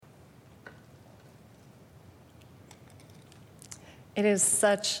It is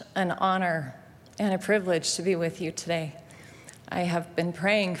such an honor and a privilege to be with you today. I have been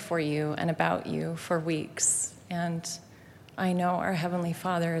praying for you and about you for weeks, and I know our Heavenly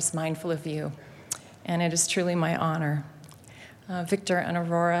Father is mindful of you, and it is truly my honor. Victor and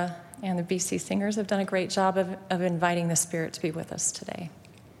Aurora and the BC Singers have done a great job of inviting the Spirit to be with us today.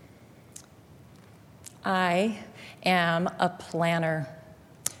 I am a planner.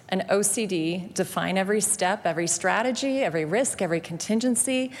 An OCD, define every step, every strategy, every risk, every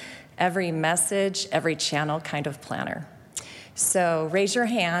contingency, every message, every channel kind of planner. So raise your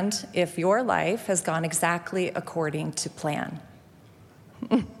hand if your life has gone exactly according to plan.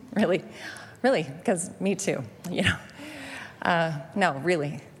 Really, because me too, No,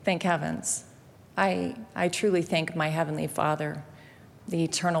 really, thank heavens. I truly thank my Heavenly Father, the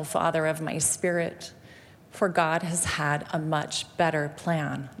eternal Father of my spirit, for God has had a much better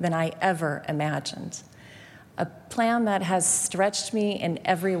plan than I ever imagined. A plan that has stretched me in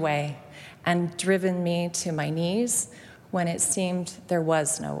every way and driven me to my knees when it seemed there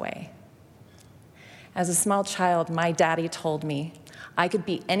was no way. As a small child, my daddy told me I could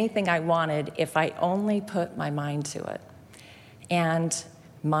be anything I wanted if I only put my mind to it. And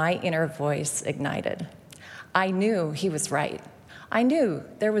my inner voice ignited. I knew he was right. I knew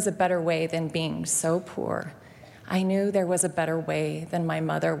there was a better way than being so poor. I knew there was a better way than my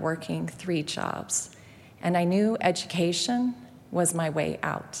mother working 3 jobs. And I knew education was my way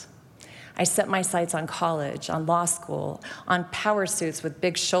out. I set my sights on college, on law school, on power suits with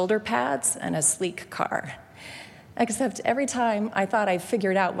big shoulder pads and a sleek car. Except every time I thought I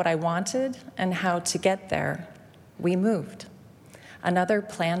figured out what I wanted and how to get there, we moved. Another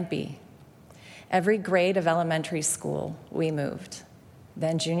plan B. Every grade of elementary school, we moved.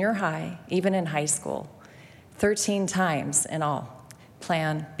 Then junior high, even in high school, 13 times in all.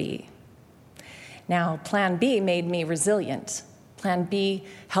 Plan B. Now, Plan B made me resilient. Plan B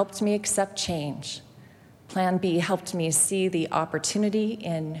helped me accept change. Plan B helped me see the opportunity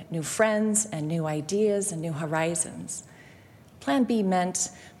in new friends and new ideas and new horizons. Plan B meant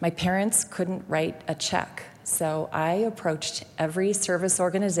my parents couldn't write a check. So I approached every service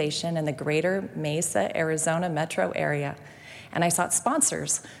organization in the greater Mesa, Arizona metro area, and I sought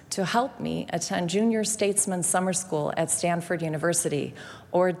sponsors to help me attend Junior Statesman Summer School at Stanford University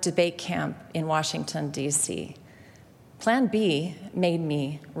or debate camp in Washington, D.C. Plan B made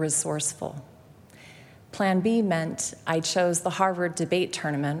me resourceful. Plan B meant I chose the Harvard debate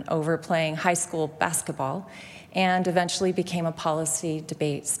tournament over playing high school basketball and eventually became a policy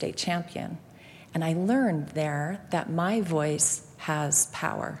debate state champion. And I learned there that my voice has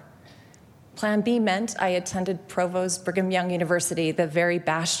power. Plan B meant I attended Provo's Brigham Young University, the very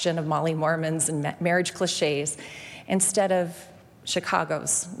bastion of Molly Mormons and marriage cliches, instead of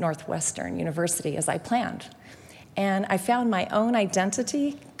Chicago's Northwestern University as I planned. And I found my own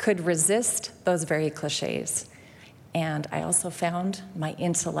identity could resist those very cliches. And I also found my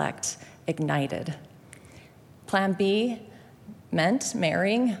intellect ignited. Plan B meant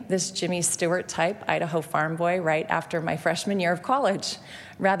marrying this Jimmy Stewart type Idaho farm boy right after my freshman year of college,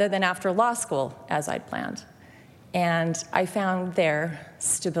 rather than after law school, as I'd planned. And I found there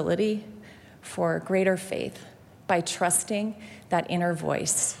stability for greater faith by trusting that inner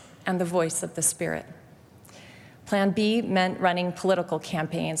voice and the voice of the Spirit. Plan B meant running political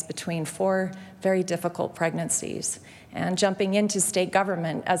campaigns between 4 very difficult pregnancies and jumping into state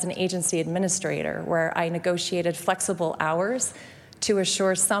government as an agency administrator where I negotiated flexible hours to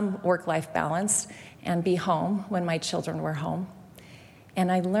assure some work-life balance and be home when my children were home.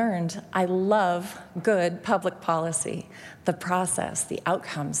 And I learned I love good public policy, the process, the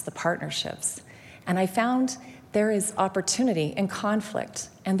outcomes, the partnerships. And I found there is opportunity in conflict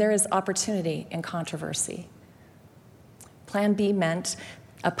and there is opportunity in controversy. Plan B meant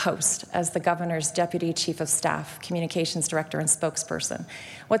a post as the governor's deputy chief of staff, communications director, and spokesperson.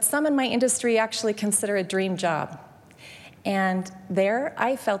 What some in my industry actually consider a dream job. And there,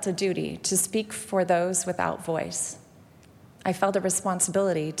 I felt a duty to speak for those without voice. I felt a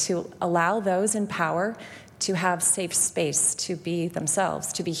responsibility to allow those in power to have safe space to be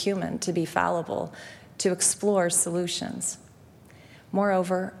themselves, to be human, to be fallible, to explore solutions.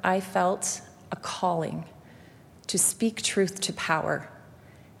 Moreover, I felt a calling to speak truth to power,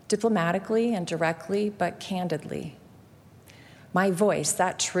 diplomatically and directly, but candidly. My voice,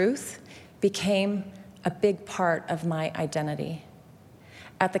 that truth, became a big part of my identity.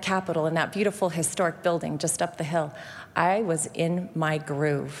 At the Capitol, in that beautiful historic building just up the hill, I was in my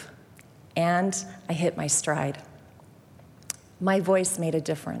groove, and I hit my stride. My voice made a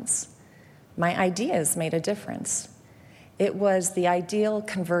difference. My ideas made a difference. It was the ideal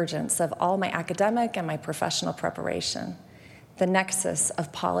convergence of all my academic and my professional preparation. the nexus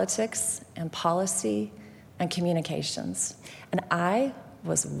of politics and policy and communications. And I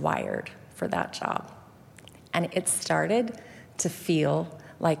was wired for that job. And it started to feel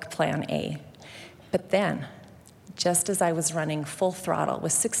like Plan A. But then, just as I was running full throttle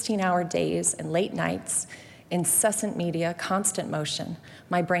with 16-hour days and late nights, incessant media, constant motion,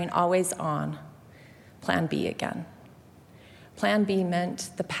 my brain always on, Plan B again. Plan B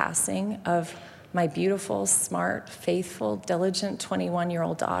meant the passing of my beautiful, smart, faithful, diligent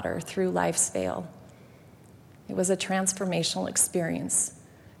 21-year-old daughter through life's veil. It was a transformational experience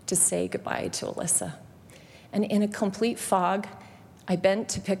to say goodbye to Alyssa. And in a complete fog, I bent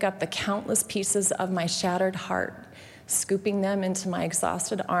to pick up the countless pieces of my shattered heart, scooping them into my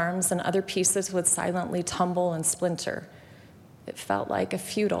exhausted arms, and other pieces would silently tumble and splinter. It felt like a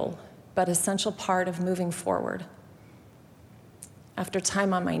futile but essential part of moving forward. After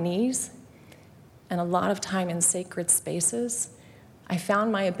time on my knees and a lot of time in sacred spaces, I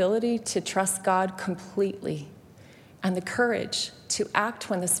found my ability to trust God completely and the courage to act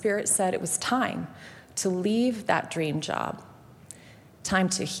when the Spirit said it was time to leave that dream job, time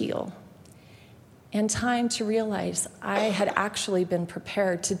to heal, and time to realize I had actually been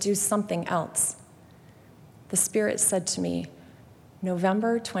prepared to do something else. The Spirit said to me,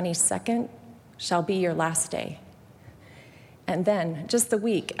 November 22nd shall be your last day. And then, just the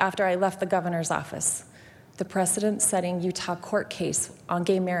week after I left the governor's office, the precedent-setting Utah court case on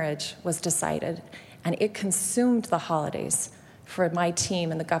gay marriage was decided, and it consumed the holidays for my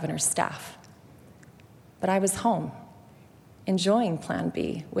team and the governor's staff. But I was home, enjoying Plan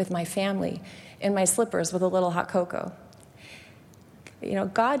B with my family, in my slippers with a little hot cocoa. You know,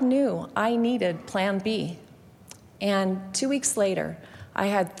 God knew I needed Plan B. And 2 weeks later, I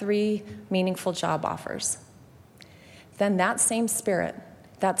had 3 meaningful job offers. Then that same Spirit,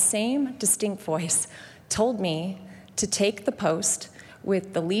 that same distinct voice, told me to take the post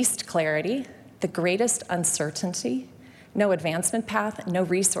with the least clarity, the greatest uncertainty, no advancement path, no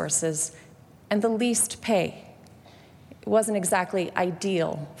resources, and the least pay. It wasn't exactly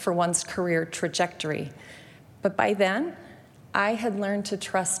ideal for one's career trajectory, but by then, I had learned to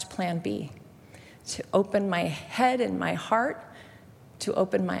trust Plan B, to open my head and my heart, to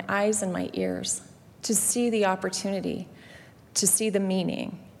open my eyes and my ears, to see the opportunity, to see the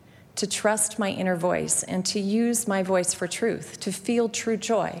meaning, to trust my inner voice, and to use my voice for truth, to feel true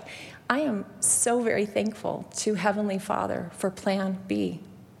joy. I am so very thankful to Heavenly Father for Plan B.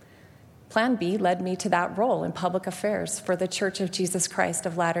 Plan B led me to that role in public affairs for the Church of Jesus Christ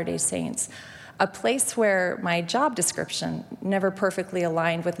of Latter-day Saints, a place where my job description never perfectly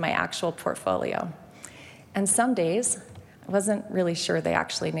aligned with my actual portfolio. And some days, I wasn't really sure they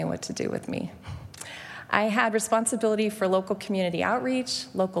actually knew what to do with me. I had responsibility for local community outreach,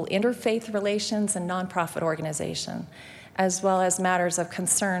 local interfaith relations, and nonprofit organization, as well as matters of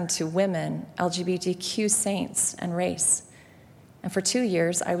concern to women, LGBTQ saints, and race. And for 2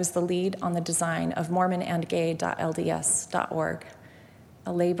 years, I was the lead on the design of mormonandgay.lds.org,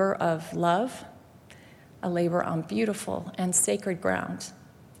 a labor of love, a labor on beautiful and sacred ground.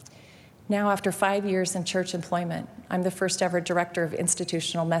 Now, after 5 years in church employment, I'm the first ever director of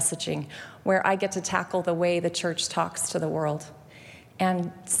institutional messaging, where I get to tackle the way the church talks to the world.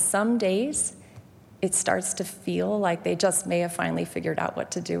 And some days, it starts to feel like they just may have finally figured out what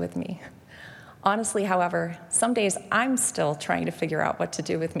to do with me. Honestly, however, some days I'm still trying to figure out what to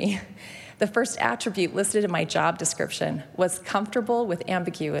do with me. The first attribute listed in my job description was comfortable with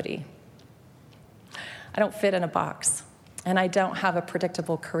ambiguity. I don't fit in a box, and I don't have a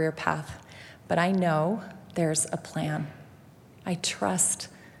predictable career path, but I know there's a plan. I trust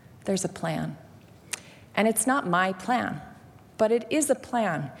there's a plan. And it's not my plan, but it is a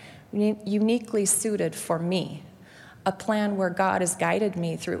plan uniquely suited for me, a plan where God has guided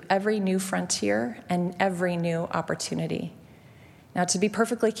me through every new frontier and every new opportunity. Now, to be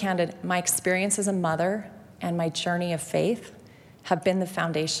perfectly candid, my experience as a mother and my journey of faith have been the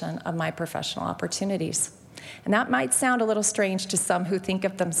foundation of my professional opportunities. And that might sound a little strange to some who think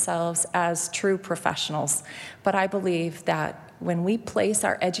of themselves as true professionals, but I believe that when we place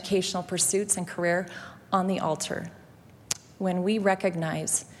our educational pursuits and career on the altar, when we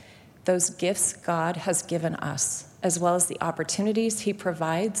recognize those gifts God has given us, as well as the opportunities He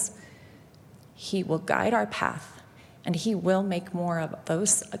provides, He will guide our path, and He will make more of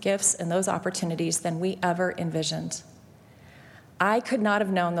those gifts and those opportunities than we ever envisioned. I could not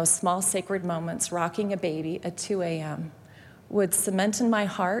have known those small sacred moments rocking a baby at 2 a.m. would cement in my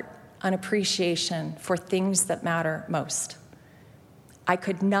heart an appreciation for things that matter most. I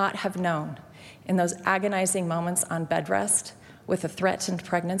could not have known in those agonizing moments on bed rest with a threatened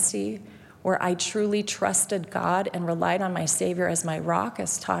pregnancy where I truly trusted God and relied on my Savior as my rock,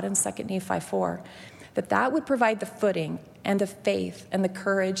 as taught in 2 Nephi 4, that would provide the footing and the faith and the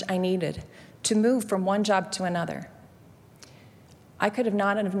courage I needed to move from one job to another. I could have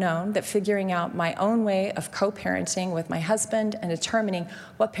not have known that figuring out my own way of co-parenting with my husband and determining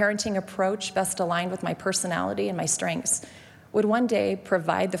what parenting approach best aligned with my personality and my strengths would one day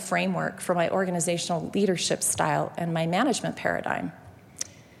provide the framework for my organizational leadership style and my management paradigm.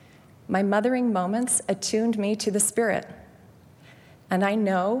 My mothering moments attuned me to the Spirit. And I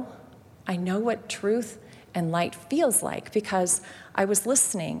know what truth and light feels like because I was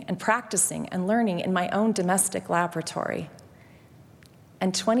listening and practicing and learning in my own domestic laboratory.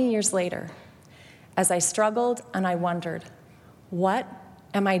 And 20 years later, as I struggled and I wondered, what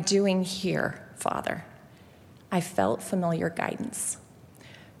am I doing here, Father? I felt familiar guidance.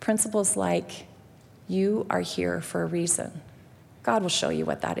 Principles like, you are here for a reason. God will show you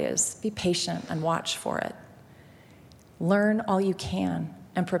what that is. Be patient and watch for it. Learn all you can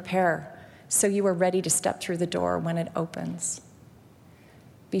and prepare so you are ready to step through the door when it opens.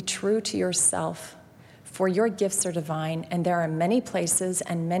 Be true to yourself, for your gifts are divine, and there are many places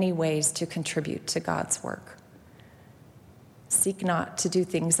and many ways to contribute to God's work. Seek not to do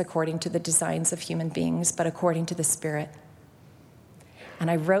things according to the designs of human beings, but according to the Spirit.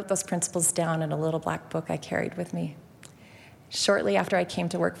 And I wrote those principles down in a little black book I carried with me. Shortly after I came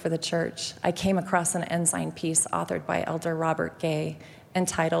to work for the church, I came across an Ensign piece authored by Elder Robert Gay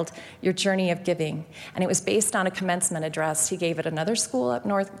entitled Your Journey of Giving, and it was based on a commencement address he gave at another school up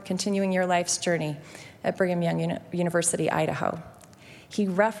north, continuing your life's journey at Brigham Young University, Idaho. He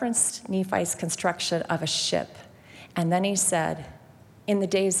referenced Nephi's construction of a ship, and then he said, in the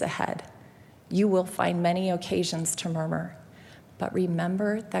days ahead, you will find many occasions to murmur, but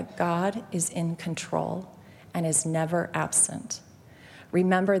remember that God is in control and is never absent.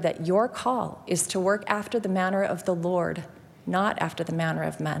 Remember that your call is to work after the manner of the Lord, not after the manner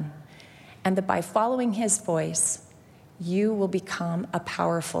of men, and that by following his voice, you will become a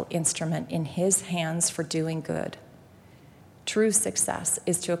powerful instrument in his hands for doing good. True success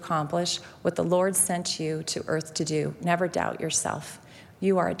is to accomplish what the Lord sent you to earth to do. Never doubt yourself.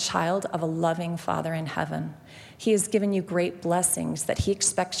 You are a child of a loving Father in heaven. He has given you great blessings that he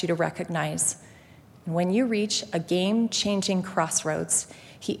expects you to recognize. And when you reach a game-changing crossroads,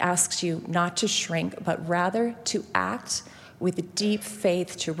 he asks you not to shrink, but rather to act with deep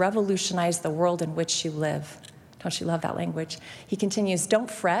faith to revolutionize the world in which you live. Don't you love that language? He continues, don't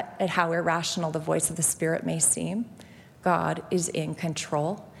fret at how irrational the voice of the Spirit may seem. God is in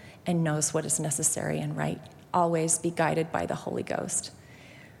control and knows what is necessary and right. Always be guided by the Holy Ghost.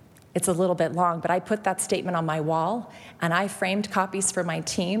 It's a little bit long, but I put that statement on my wall, and I framed copies for my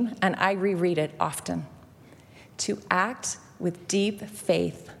team, and I reread it often. To act with deep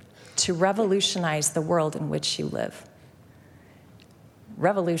faith to revolutionize the world in which you live.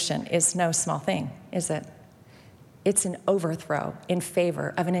 Revolution is no small thing, is it? It's an overthrow in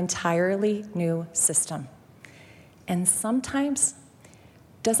favor of an entirely new system. And sometimes,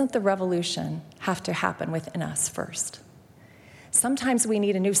 doesn't the revolution have to happen within us first? Sometimes we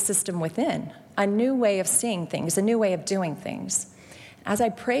need a new system within, a new way of seeing things, a new way of doing things. As I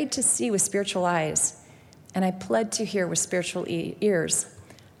prayed to see with spiritual eyes, and I pled to hear with spiritual ears,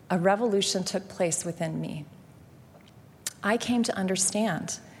 a revolution took place within me. I came to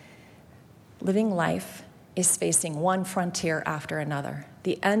understand living life is facing one frontier after another,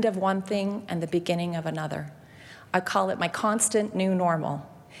 the end of one thing and the beginning of another. I call it my constant new normal.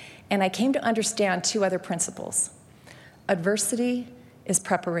 And I came to understand two other principles. Adversity is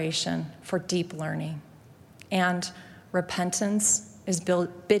preparation for deep learning, and repentance is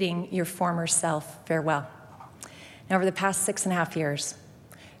bidding your former self farewell. Now, over the past 6.5 years,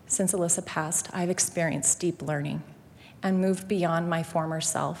 since Alyssa passed, I've experienced deep learning and moved beyond my former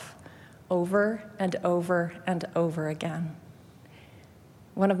self over and over and over again.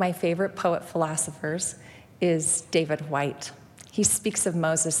 One of my favorite poet-philosophers is David White. He speaks of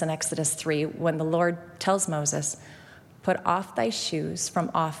Moses in Exodus 3 when the Lord tells Moses, "Put off thy shoes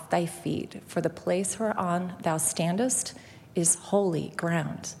from off thy feet, for the place whereon thou standest is holy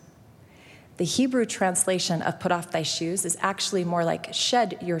ground." The Hebrew translation of "put off thy shoes" is actually more like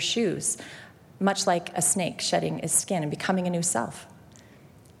 "shed your shoes," much like a snake shedding its skin and becoming a new self.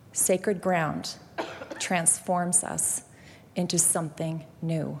 Sacred ground transforms us into something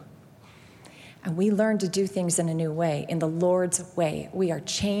new. And we learn to do things in a new way, in the Lord's way. We are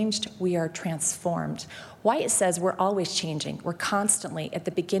changed, we are transformed. Wyatt says we're always changing. We're constantly at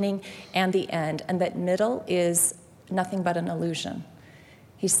the beginning and the end, and that middle is nothing but an illusion.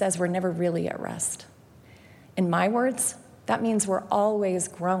 He says we're never really at rest. In my words, that means we're always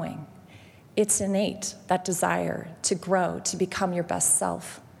growing. It's innate, that desire to grow, to become your best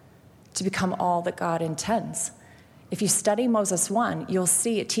self, to become all that God intends. If you study Moses 1, you'll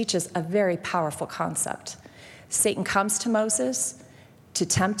see it teaches a very powerful concept. Satan comes to Moses to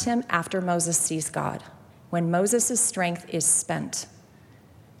tempt him after Moses sees God, when Moses' strength is spent.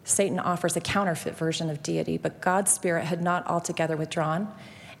 Satan offers a counterfeit version of deity, but God's spirit had not altogether withdrawn,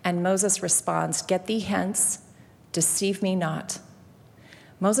 and Moses responds, "Get thee hence, deceive me not."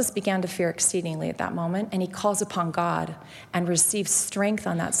 Moses began to fear exceedingly at that moment, and he calls upon God and receives strength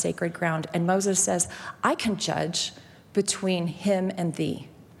on that sacred ground. And Moses says, "I can judge between him and thee."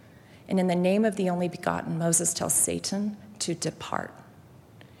 And in the name of the only begotten, Moses tells Satan to depart.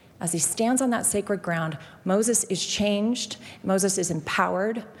 As he stands on that sacred ground, Moses is changed, Moses is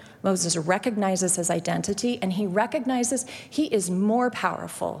empowered, Moses recognizes his identity, and he recognizes he is more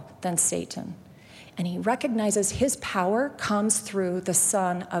powerful than Satan. And he recognizes his power comes through the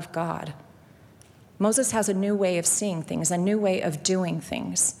Son of God. Moses has a new way of seeing things, a new way of doing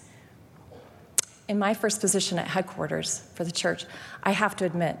things. In my first position at headquarters for the church, I have to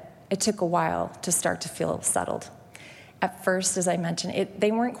admit, it took a while to start to feel settled. At first, as I mentioned,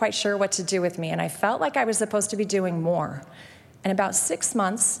 they weren't quite sure what to do with me, and I felt like I was supposed to be doing more. And about 6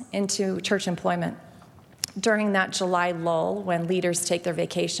 months into church employment, during that July lull when leaders take their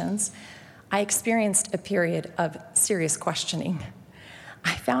vacations, I experienced a period of serious questioning.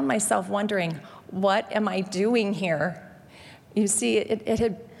 I found myself wondering, what am I doing here? You see, it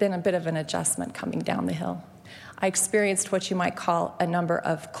had been a bit of an adjustment coming down the hill. I experienced what you might call a number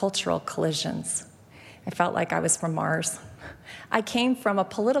of cultural collisions. I felt like I was from Mars. I came from a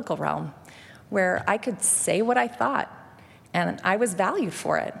political realm where I could say what I thought, and I was valued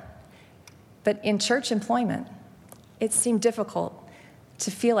for it. But in church employment, it seemed difficult to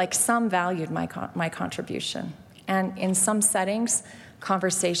feel like some valued my contribution. And in some settings,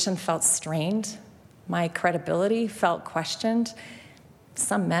 conversation felt strained. My credibility felt questioned.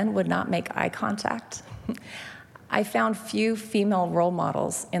 Some men would not make eye contact. I found few female role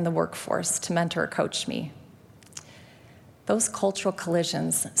models in the workforce to mentor or coach me. Those cultural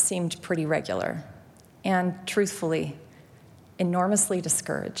collisions seemed pretty regular and, truthfully, enormously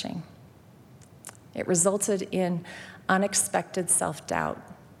discouraging. It resulted in unexpected self-doubt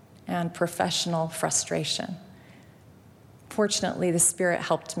and professional frustration. Fortunately, the Spirit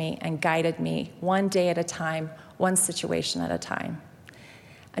helped me and guided me one day at a time, one situation at a time.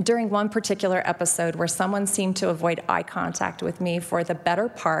 And during one particular episode where someone seemed to avoid eye contact with me for the better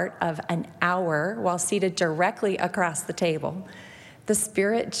part of an hour while seated directly across the table, the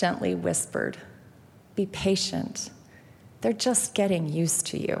Spirit gently whispered, "Be patient. They're just getting used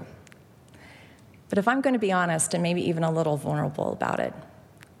to you." But if I'm going to be honest and maybe even a little vulnerable about it,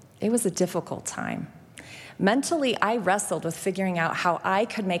 it was a difficult time. Mentally, I wrestled with figuring out how I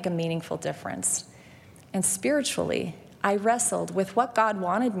could make a meaningful difference. And spiritually, I wrestled with what God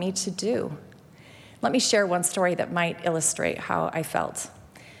wanted me to do. Let me share one story that might illustrate how I felt.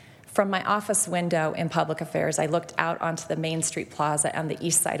 From my office window in public affairs, I looked out onto the Main Street Plaza and the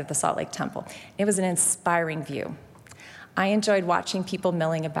east side of the Salt Lake Temple. It was an inspiring view. I enjoyed watching people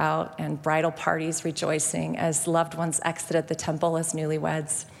milling about and bridal parties rejoicing as loved ones exited the temple as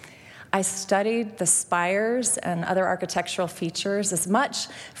newlyweds. I studied the spires and other architectural features as much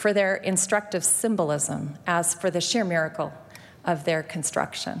for their instructive symbolism as for the sheer miracle of their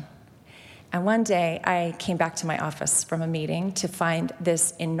construction. And one day, I came back to my office from a meeting to find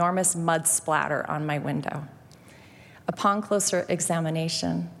this enormous mud splatter on my window. Upon closer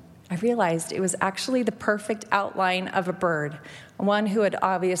examination, I realized it was actually the perfect outline of a bird, one who had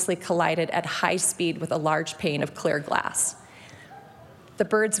obviously collided at high speed with a large pane of clear glass. The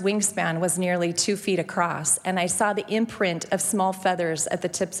bird's wingspan was nearly 2 feet across, and I saw the imprint of small feathers at the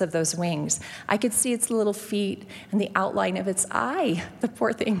tips of those wings. I could see its little feet and the outline of its eye, the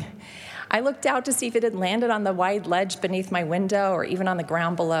poor thing. I looked out to see if it had landed on the wide ledge beneath my window or even on the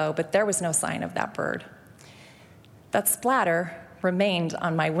ground below, but there was no sign of that bird. That splatter remained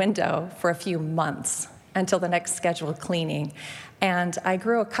on my window for a few months until the next scheduled cleaning. And I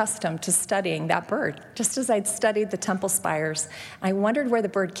grew accustomed to studying that bird, just as I'd studied the temple spires. I wondered where the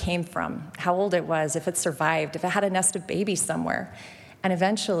bird came from, how old it was, if it survived, if it had a nest of babies somewhere. And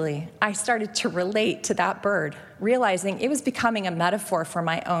eventually, I started to relate to that bird, realizing it was becoming a metaphor for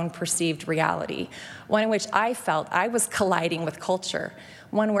my own perceived reality, one in which I felt I was colliding with culture,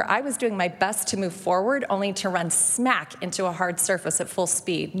 one where I was doing my best to move forward, only to run smack into a hard surface at full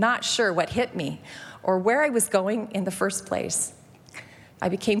speed, not sure what hit me or where I was going in the first place. I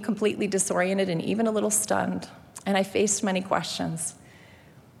became completely disoriented and even a little stunned, and I faced many questions.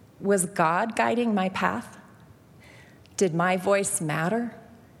 Was God guiding my path? Did my voice matter?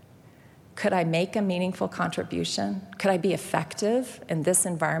 Could I make a meaningful contribution? Could I be effective in this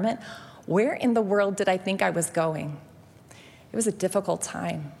environment? Where in the world did I think I was going? It was a difficult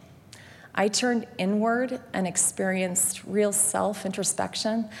time. I turned inward and experienced real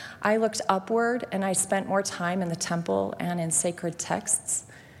self-introspection. I looked upward and I spent more time in the temple and in sacred texts.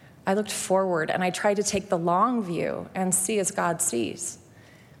 I looked forward and I tried to take the long view and see as God sees.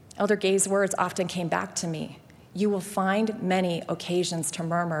 Elder Gay's words often came back to me. You will find many occasions to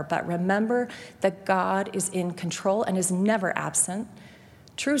murmur, but remember that God is in control and is never absent.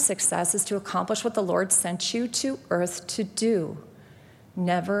 True success is to accomplish what the Lord sent you to earth to do.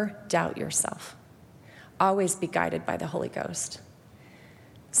 Never doubt yourself. Always be guided by the Holy Ghost.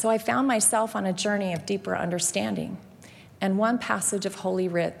 So I found myself on a journey of deeper understanding. And one passage of Holy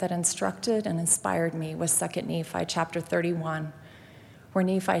Writ that instructed and inspired me was 2 Nephi chapter 31, where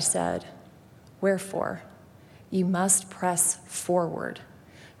Nephi said, "Wherefore, you must press forward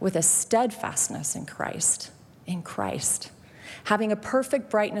with a steadfastness in Christ, having a perfect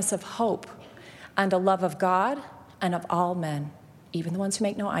brightness of hope and a love of God and of all men, even the ones who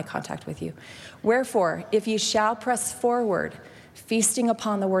make no eye contact with you. Wherefore, if ye shall press forward, feasting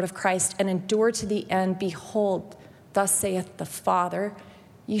upon the word of Christ, and endure to the end, behold, thus saith the Father,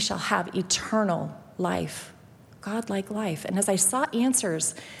 ye shall have eternal life," God-like life. And as I sought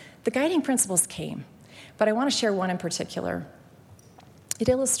answers, the guiding principles came. But I want to share one in particular. It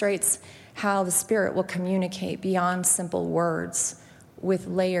illustrates how the Spirit will communicate beyond simple words with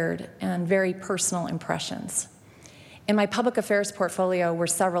layered and very personal impressions. In my public affairs portfolio were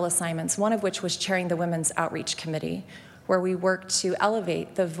several assignments, one of which was chairing the Women's Outreach Committee, where we worked to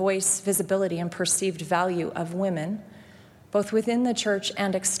elevate the voice, visibility, and perceived value of women, both within the church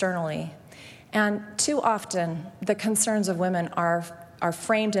and externally. And too often, the concerns of women are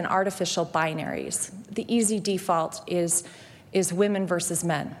framed in artificial binaries. The easy default is women versus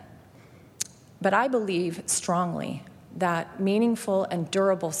men. But I believe strongly that meaningful and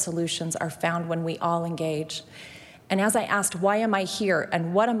durable solutions are found when we all engage. And as I asked, why am I here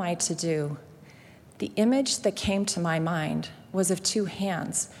and what am I to do? The image that came to my mind was of two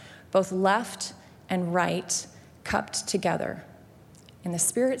hands, both left and right, cupped together. And the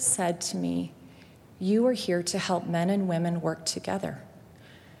Spirit said to me, you are here to help men and women work together.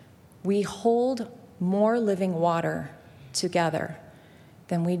 We hold more living water together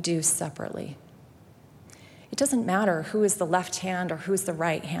than we do separately. It doesn't matter who is the left hand or who's the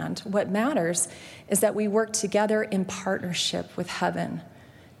right hand. What matters is that we work together in partnership with heaven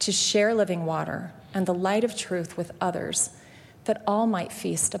to share living water and the light of truth with others, that all might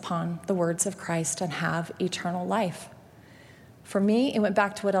feast upon the words of Christ and have eternal life. For me, it went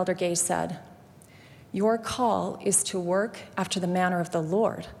back to what Elder Gay said. Your call is to work after the manner of the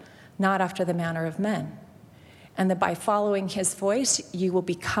Lord, not after the manner of men. And that by following his voice, you will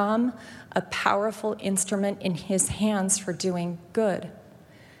become a powerful instrument in his hands for doing good.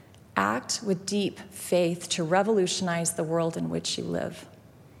 Act with deep faith to revolutionize the world in which you live.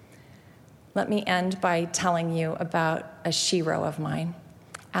 Let me end by telling you about a shero of mine,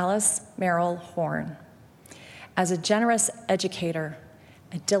 Alice Merrill Horn. As a generous educator,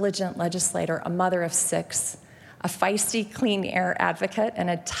 a diligent legislator, a mother of 6, a feisty clean air advocate, and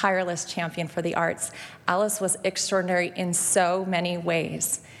a tireless champion for the arts, Alice was extraordinary in so many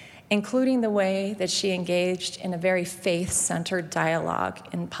ways, including the way that she engaged in a very faith-centered dialogue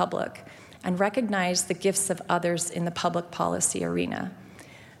in public and recognized the gifts of others in the public policy arena.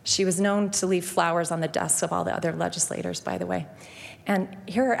 She was known to leave flowers on the desks of all the other legislators, by the way. And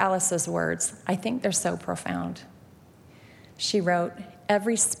here are Alice's words. I think they're so profound. She wrote,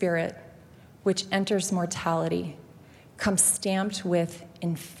 "Every spirit which enters mortality comes stamped with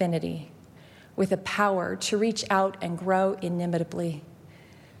infinity, with a power to reach out and grow inimitably.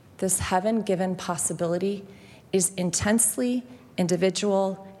 This heaven-given possibility is intensely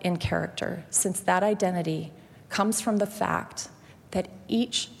individual in character, since that identity comes from the fact that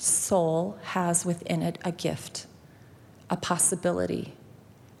each soul has within it a gift, a possibility,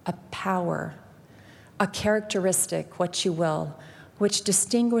 a power, a characteristic, what you will, which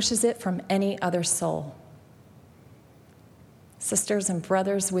distinguishes it from any other soul. Sisters and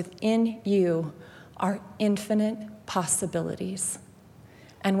brothers, within you are infinite possibilities,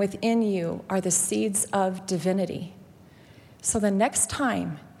 and within you are the seeds of divinity. So the next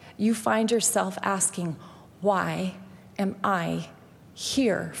time you find yourself asking, why am I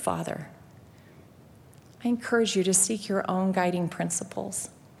here, Father? I encourage you to seek your own guiding principles.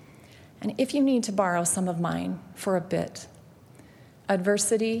 And if you need to borrow some of mine for a bit,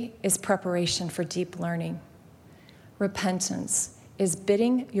 adversity is preparation for deep learning. Repentance is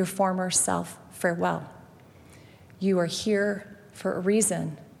bidding your former self farewell. You are here for a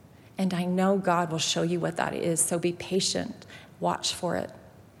reason, And I know God will show you what that is, so be patient. Watch for it.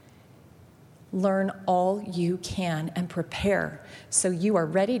 Learn all you can and prepare so you are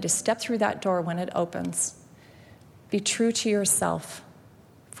ready to step through that door when it opens. Be true to yourself,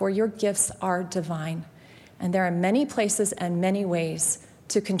 for your gifts are divine, and there are many places and many ways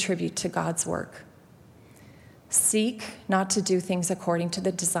to contribute to God's work. Seek not to do things according to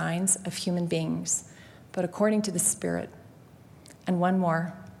the designs of human beings, but according to the Spirit. And one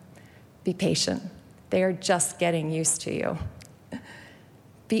more, be patient. They are just getting used to you.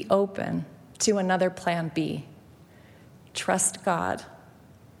 Be open to another plan B. Trust God.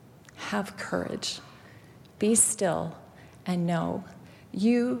 Have courage. Be still and know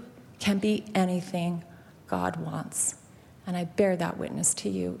you can be anything God wants. And I bear that witness to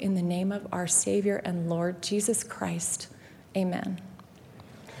you in the name of our Savior and Lord Jesus Christ. Amen.